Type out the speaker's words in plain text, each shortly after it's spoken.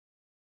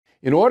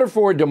In order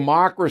for a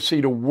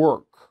democracy to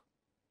work,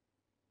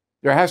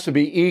 there has to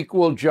be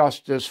equal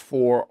justice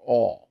for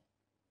all.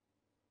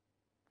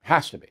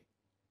 Has to be.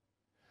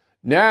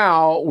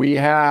 Now we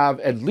have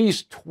at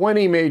least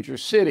 20 major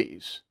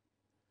cities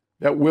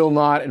that will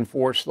not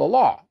enforce the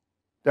law,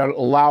 that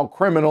allow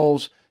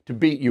criminals to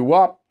beat you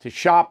up, to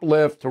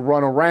shoplift, to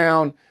run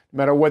around. No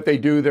matter what they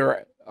do,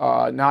 they're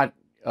not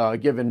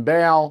given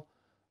bail.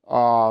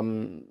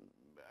 The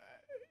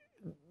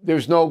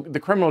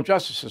criminal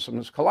justice system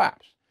has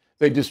collapsed.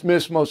 They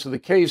dismiss most of the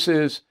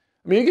cases.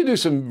 I mean, you can do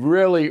some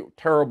really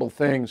terrible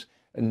things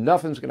and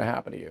nothing's going to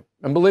happen to you.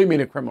 And believe me,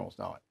 the criminals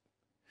know it.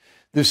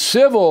 The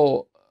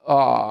civil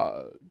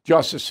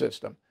justice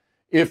system,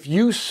 if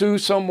you sue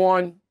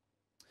someone,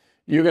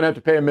 you're going to have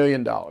to pay $1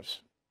 million.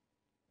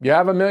 You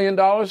have $1 million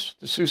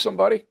to sue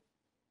somebody?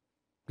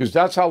 Because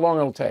that's how long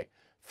it'll take.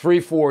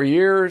 3-4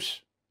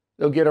 years,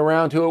 they'll get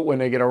around to it. When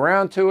they get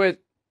around to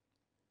it,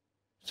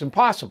 it's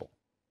impossible.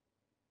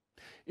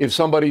 If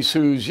somebody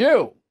sues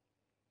you,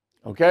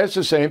 okay, it's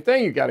the same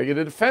thing. You got to get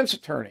a defense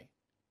attorney.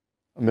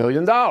 $1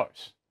 million.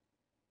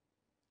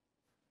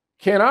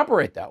 Can't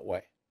operate that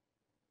way.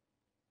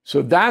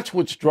 So that's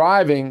what's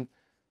driving,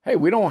 hey,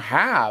 we don't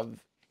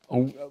have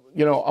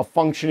a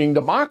functioning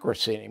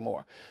democracy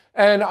anymore.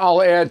 And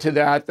I'll add to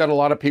that a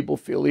lot of people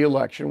feel the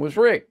election was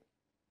rigged.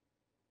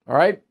 All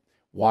right?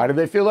 Why do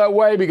they feel that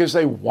way? Because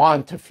they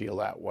want to feel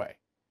that way.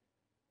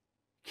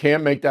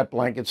 Can't make that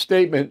blanket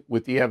statement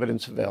with the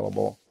evidence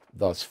available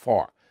thus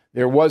far.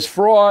 There was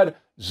fraud,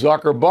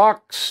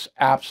 Zuckerbucks,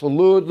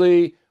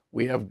 absolutely.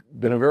 We have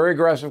been very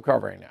aggressive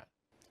covering that.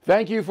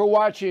 Thank you for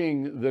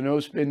watching the No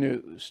Spin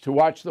News. To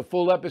watch the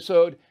full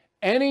episode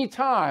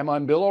anytime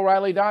on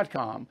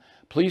BillO'Reilly.com,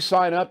 please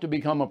sign up to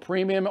become a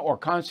premium or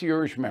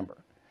concierge member.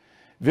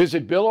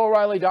 Visit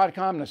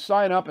BillO'Reilly.com to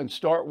sign up and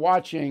start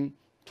watching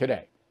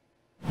today.